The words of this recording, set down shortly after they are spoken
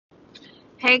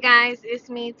Hey guys, it's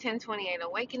me, 1028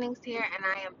 Awakenings here, and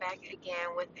I am back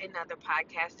again with another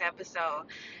podcast episode.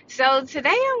 So, today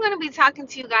I'm going to be talking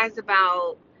to you guys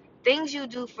about things you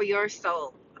do for your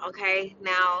soul. Okay,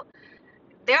 now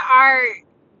there are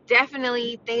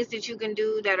definitely things that you can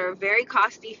do that are very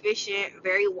cost efficient,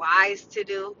 very wise to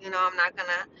do. I'm not going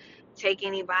to take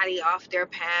anybody off their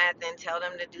path and tell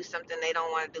them to do something they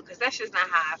don't want to do because that's just not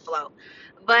how I flow.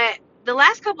 But the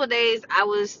last couple of days, I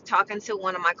was talking to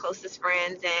one of my closest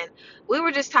friends, and we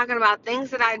were just talking about things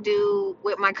that I do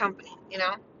with my company.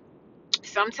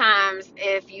 Sometimes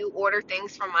if you order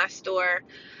things from my store,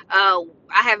 I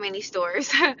have many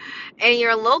stores, and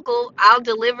you're local, I'll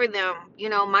deliver them,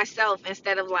 myself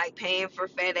instead of like paying for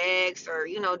FedEx or,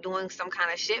 doing some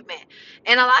kind of shipment.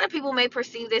 And a lot of people may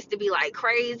perceive this to be like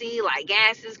crazy, like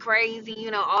gas is crazy,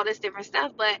 all this different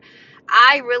stuff. But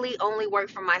I really only work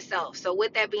for myself. So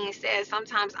with that being said,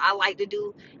 sometimes I like to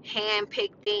do hand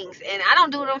picked things, and I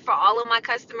don't do them for all of my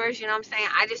customers. You know what I'm saying?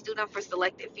 I just do them for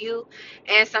selected few.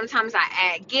 And sometimes I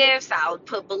add gifts, I'll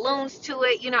put balloons to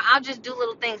it, I'll just do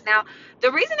little things. Now,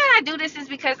 the reason that I do this is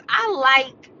because I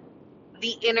like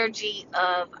the energy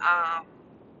of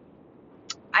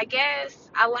I guess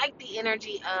I like the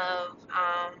energy of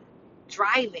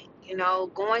driving,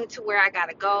 going to where I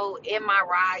gotta go in my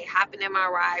ride, hopping in my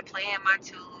ride, playing my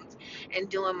tunes, and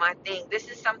doing my thing. This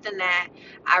is something that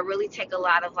I really take a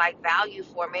lot of like value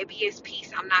for. Maybe it's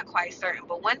peace, I'm not quite certain.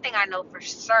 But one thing I know for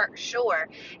sure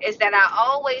is that I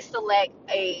always select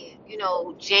a,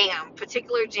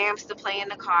 particular jams to play in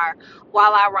the car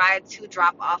while I ride to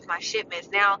drop off my shipments.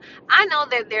 Now, I know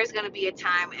that there's going to be a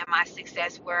time in my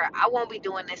success where I won't be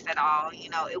doing this at all.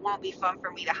 It won't be fun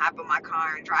for me to hop in my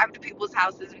car and drive to people's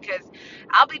houses because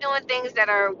I'll be doing things that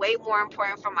are way more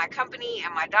important for my company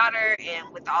and my daughter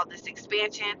and with all this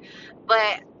expansion.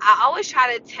 But I always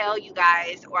try to tell you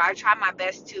guys, or I try my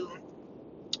best to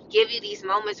give you these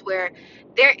moments where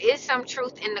there is some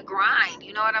truth in the grind.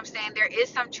 You know what I'm saying? There is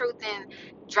some truth in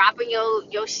dropping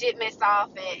your shipments off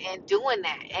and doing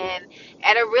that. And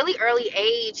at a really early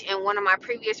age in one of my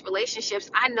previous relationships,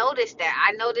 I noticed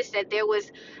that there was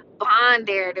bond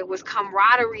there was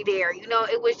camaraderie there.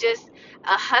 It was just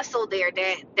a hustle there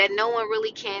that no one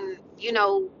really can,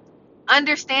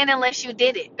 understand unless you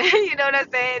did it. You know what I'm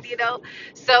saying?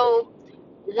 So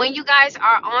when you guys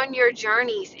are on your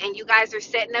journeys and you guys are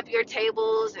setting up your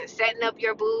tables and setting up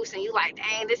your booths and you like,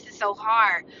 dang, this is so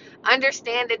hard,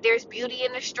 understand that there's beauty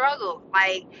in the struggle.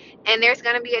 Like, and there's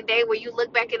gonna be a day where you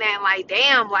look back at that and like,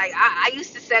 damn, like I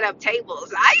used to set up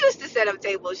tables. I used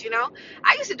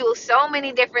to do so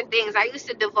many different things. I used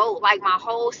to devote like my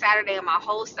whole Saturday and my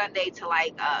whole Sunday to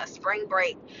like spring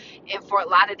break in Fort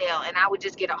Lauderdale, and I would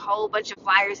just get a whole bunch of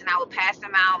flyers and I would pass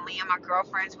them out. Me and my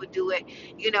girlfriends would do it,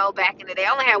 back in the day.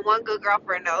 I only had one good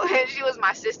girlfriend though, and she was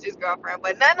my sister's girlfriend.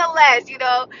 But nonetheless,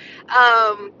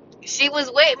 she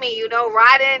was with me,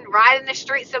 riding the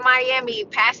streets of Miami,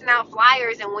 passing out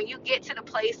flyers. And when you get to the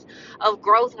place of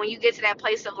growth, when you get to that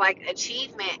place of like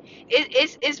achievement,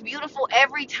 it's beautiful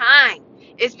every time.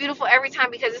 It's beautiful every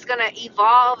time because it's gonna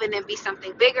evolve and then be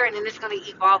something bigger, and then it's gonna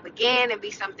evolve again and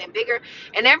be something bigger.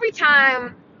 And every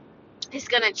time it's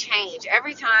going to change.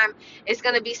 Every time it's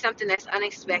going to be something that's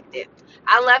unexpected.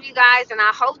 I love you guys, and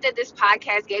I hope that this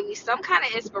podcast gave you some kind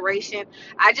of inspiration.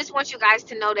 I just want you guys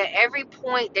to know that every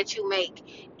point that you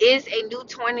make is a new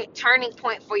turning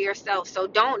point for yourself. So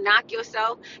don't knock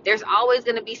yourself. There's always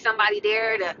going to be somebody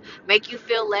there to make you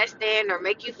feel less than or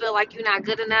make you feel like you're not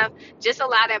good enough. Just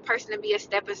allow that person to be a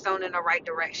stepping stone in the right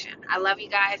direction. I love you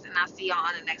guys, and I'll see y'all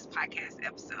on the next podcast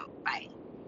episode. Bye.